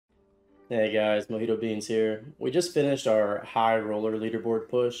Hey guys, Mojito Beans here. We just finished our high roller leaderboard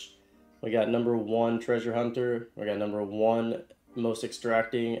push. We got number one treasure hunter, we got number one most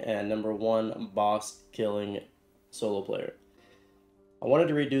extracting, and number one boss killing solo player. I wanted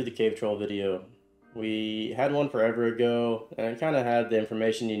to redo the cave troll video. We had one forever ago, and it kind of had the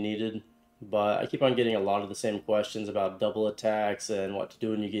information you needed, but I keep on getting a lot of the same questions about double attacks and what to do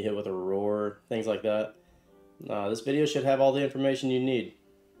when you get hit with a roar, things like that. This video should have all the information you need.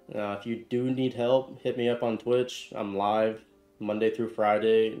 If you do need help, hit me up on Twitch. I'm live Monday through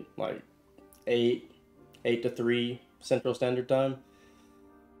Friday, like 8 to 3 Central Standard Time.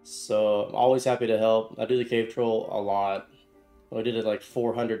 So I'm always happy to help. I do the cave troll a lot. We did it like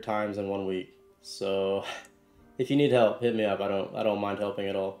 400 times in 1 week. So if you need help, hit me up. I don't mind helping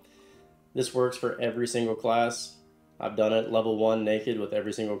at all. This works for every single class. I've done it level 1 naked with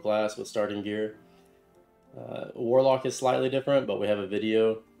every single class with starting gear. Warlock is slightly different, but we have a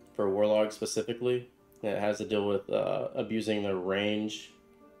video for Warlock specifically. It has to deal with abusing the range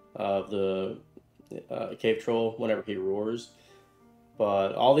of the cave troll whenever he roars.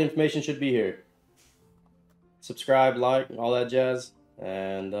 But all the information should be here. Subscribe, like, all that jazz,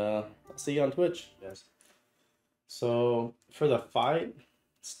 and I'll see you on Twitch. Yes. So for the fight,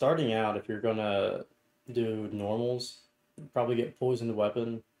 starting out, if you're gonna do normals, you probably get poisoned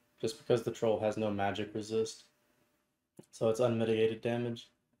weapon just because the troll has no magic resist. So it's unmitigated damage.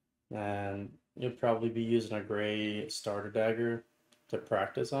 And you'll probably be using a gray starter dagger to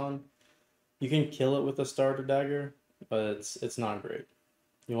practice on. You can kill it with a starter dagger, but it's not great.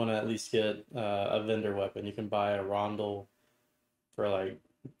 You want to at least get a vendor weapon. You can buy a rondel for like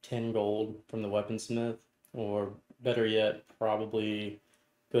 10 gold from the weaponsmith, or better yet, probably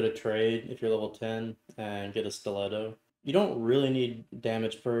go to trade if you're level 10 and get a stiletto. You don't really need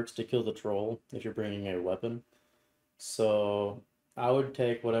damage perks to kill the troll if you're bringing a weapon. So I would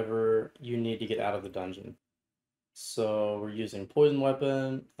take whatever you need to get out of the dungeon. So we're using poison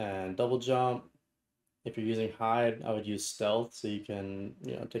weapon and double jump. If you're using hide, I would use stealth so you can,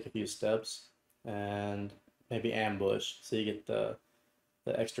 take a few steps, and maybe ambush so you get the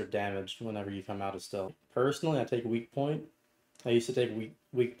extra damage whenever you come out of stealth. Personally, I take weak point. I used to take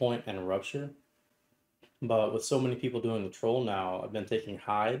weak point and rupture, but with so many people doing the troll now, I've been taking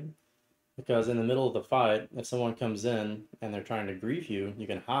hide. Because in the middle of the fight, if someone comes in and they're trying to grief you, you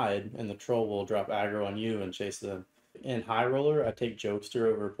can hide and the troll will drop aggro on you and chase them. In high roller, I take jokester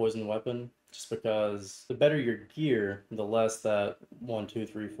over poison weapon just because the better your gear, the less that 1, 2,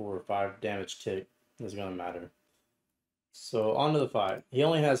 3, 4, or 5 damage tick is going to matter. So on to the fight. He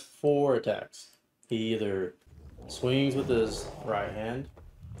only has 4 attacks. He either swings with his right hand,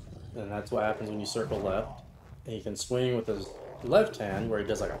 and that's what happens when you circle left. And he can swing with his left hand where he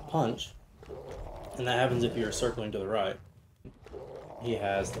does like a punch, and that happens if you're circling to the right. He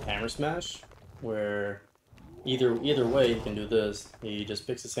has the hammer smash, where either way he can do this. He just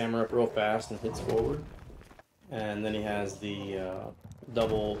picks his hammer up real fast and hits forward. And then he has the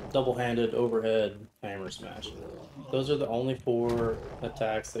double-handed overhead hammer smash. Those are the only 4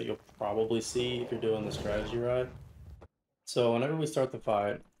 attacks that you'll probably see if you're doing the strategy right. So whenever we start the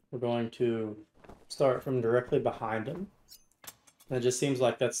fight, we're going to start from directly behind him. And it just seems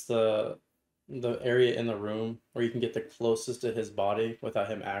like that's the area in the room where you can get the closest to his body without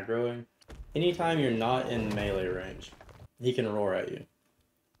him aggroing. Anytime you're not in melee range, he can roar at you.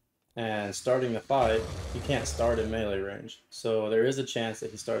 And starting the fight, you can't start in melee range. So there is a chance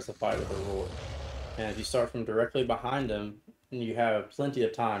that he starts the fight with a roar. And if you start from directly behind him, you have plenty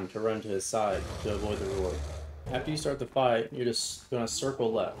of time to run to his side to avoid the roar. After you start the fight, you're just going to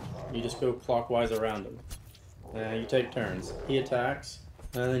circle left. You just go clockwise around him. And you take turns. He attacks,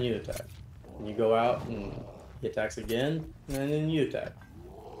 and then you attack. And you go out, and he attacks again, and then you attack.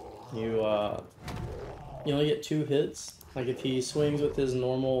 You only get 2 hits. Like if he swings with his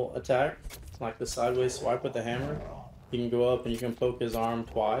normal attack, like the sideways swipe with the hammer, you can go up and you can poke his arm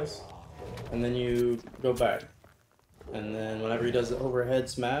twice, and then you go back. And then whenever he does the overhead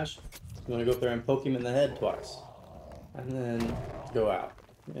smash, you want to go up there and poke him in the head twice, and then go out.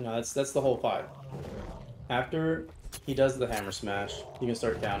 That's the whole fight. After he does the hammer smash, you can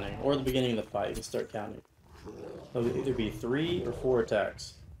start counting, or at the beginning of the fight, you can start counting. It'll either be 3 or 4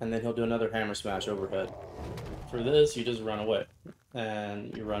 attacks, and then he'll do another hammer smash overhead. For this, you just run away,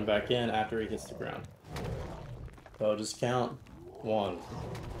 and you run back in after he hits the ground. So just count 1,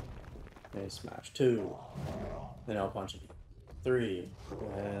 then smash 2, then he'll punch again. 3,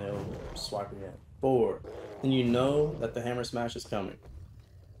 and he'll swipe again. 4, then you know that the hammer smash is coming.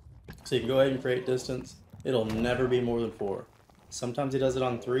 So you can go ahead and create distance. It'll never be more than 4. Sometimes he does it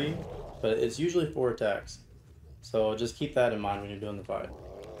on 3, but it's usually 4 attacks. So just keep that in mind when you're doing the fight.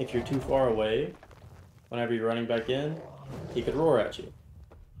 If you're too far away, whenever you're running back in, he could roar at you.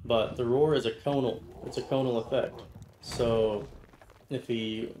 But the roar is it's a conal effect. So if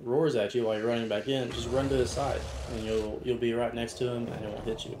he roars at you while you're running back in, just run to his side, and you'll be right next to him, and it won't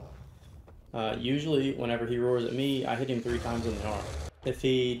hit you. Usually, whenever he roars at me, I hit him 3 times in the arm. If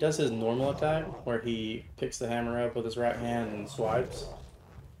he does his normal attack, where he picks the hammer up with his right hand and swipes,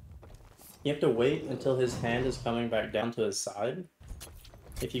 you have to wait until his hand is coming back down to his side.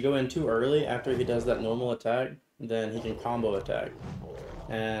 If you go in too early after he does that normal attack, then he can combo attack.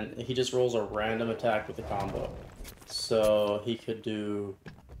 And he just rolls a random attack with the combo. So he could do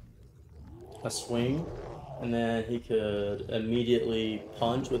a swing, and then he could immediately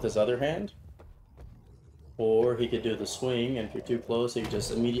punch with his other hand. Or he could do the swing, and if you're too close, he could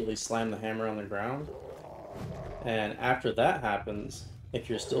just immediately slam the hammer on the ground. And after that happens, if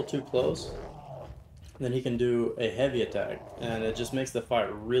you're still too close, then he can do a heavy attack, and it just makes the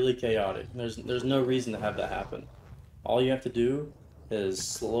fight really chaotic. There's no reason to have that happen. All you have to do is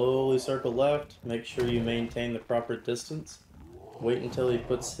slowly circle left, make sure you maintain the proper distance, wait until he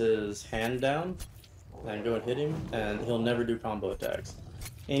puts his hand down, and go and hit him, and he'll never do combo attacks.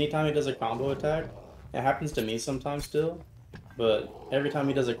 Anytime he does a combo attack, it happens to me sometimes still, but every time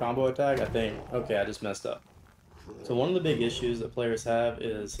he does a combo attack, I think, okay, I just messed up. So one of the big issues that players have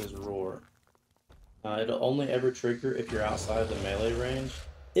is his roar. It'll only ever trigger if you're outside the melee range.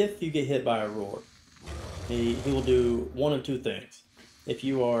 If you get hit by a roar, he will do one of two things. If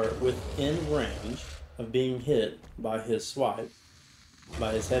you are within range of being hit by his swipe,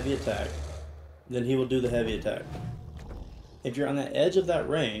 by his heavy attack, then he will do the heavy attack. If you're on the edge of that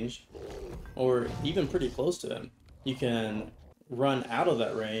range, or even pretty close to him, you can run out of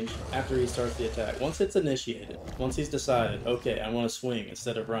that range after he starts the attack. Once it's initiated, once he's decided, okay, I want to swing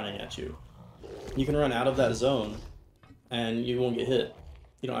instead of running at you, you can run out of that zone and you won't get hit.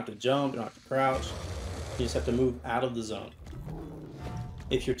 You don't have to jump, you don't have to crouch, you just have to move out of the zone.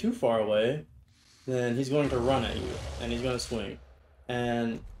 If you're too far away, then he's going to run at you and he's going to swing.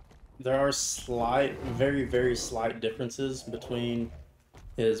 And there are slight, very, very slight differences between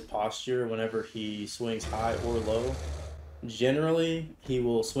his posture whenever he swings high or low. Generally, he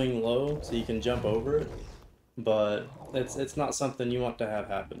will swing low so you can jump over it, but it's not something you want to have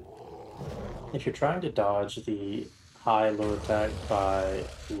happen. If you're trying to dodge the high-low attack by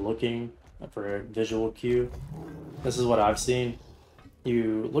looking for a visual cue, this is what I've seen.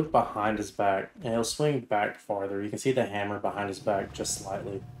 You look behind his back, and he'll swing back farther. You can see the hammer behind his back just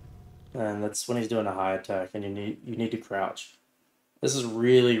slightly, and that's when he's doing a high attack, and you need to crouch. This is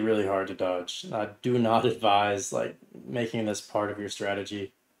really, really hard to dodge. I do not advise making this part of your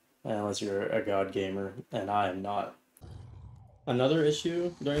strategy unless you're a god gamer, and I am not. Another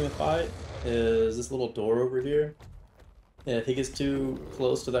issue during the fight is this little door over here. If he gets too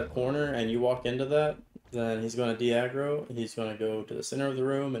close to that corner and you walk into that, then he's going to de-aggro. He's going to go to the center of the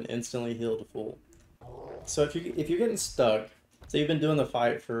room and instantly heal to full. So if you're getting stuck, so you've been doing the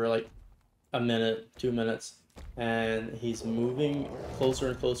fight for like a minute, 2 minutes, and he's moving closer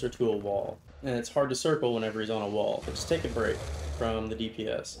and closer to a wall, and it's hard to circle whenever he's on a wall, but just take a break from the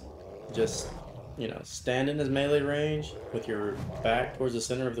DPS. Just, stand in his melee range with your back towards the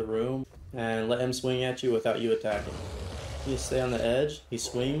center of the room and let him swing at you without you attacking. You stay on the edge, he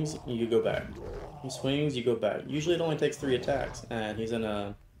swings, you go back. He swings, you go back. Usually it only takes 3 attacks, and he's in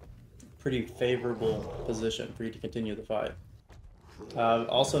a pretty favorable position for you to continue the fight. I've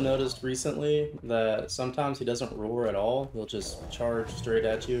also noticed recently that sometimes he doesn't roar at all. He'll just charge straight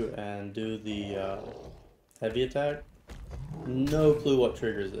at you and do the heavy attack. No clue what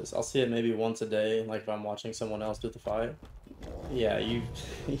triggers this. I'll see it maybe once a day, like if I'm watching someone else do the fight. Yeah, you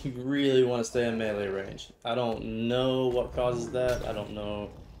really want to stay in melee range. I don't know what causes that. I don't know.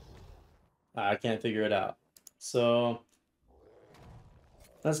 I can't figure it out. So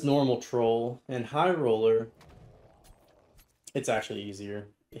that's normal troll. And high roller, it's actually easier.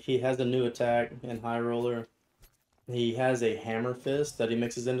 He has a new attack in high roller. He has a hammer fist that he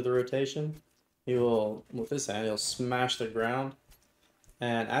mixes into the rotation. He will, with his hand, he'll smash the ground.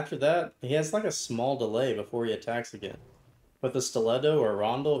 And after that, he has like a small delay before he attacks again. With a stiletto or a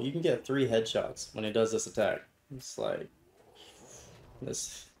rondel, you can get 3 headshots when he does this attack. It's like, the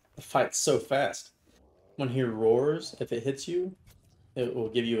fight's so fast. When he roars, if it hits you, it will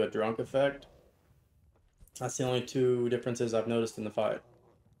give you a drunk effect. That's the only 2 differences I've noticed in the fight.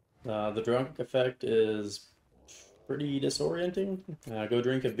 The drunk effect is pretty disorienting. Go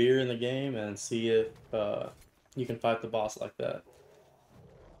drink a beer in the game and see if you can fight the boss like that.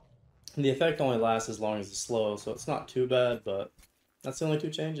 And the effect only lasts as long as it's slow, so it's not too bad, but that's the only 2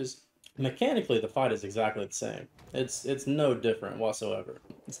 changes. Mechanically, the fight is exactly the same. It's no different whatsoever.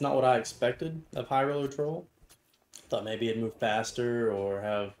 It's not what I expected of High Roller Troll. Thought maybe it'd move faster or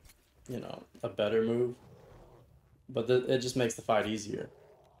have, a better move. But it just makes the fight easier.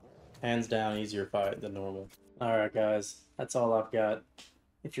 Hands down, easier fight than normal. Alright, guys, that's all I've got.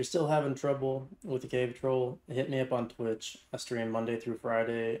 If you're still having trouble with the Cave Troll, hit me up on Twitch. I stream Monday through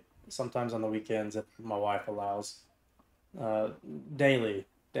Friday, sometimes on the weekends if my wife allows. Uh, daily,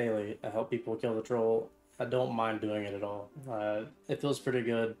 daily, I help people kill the troll. I don't mind doing it at all. It feels pretty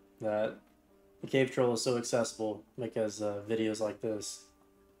good that the Cave Troll is so accessible because videos like this.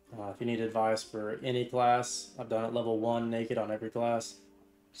 If you need advice for any class, I've done it level 1 naked on every class.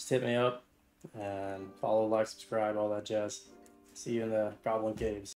 Just hit me up and follow, like, subscribe, all that jazz. See you in the Goblin Caves.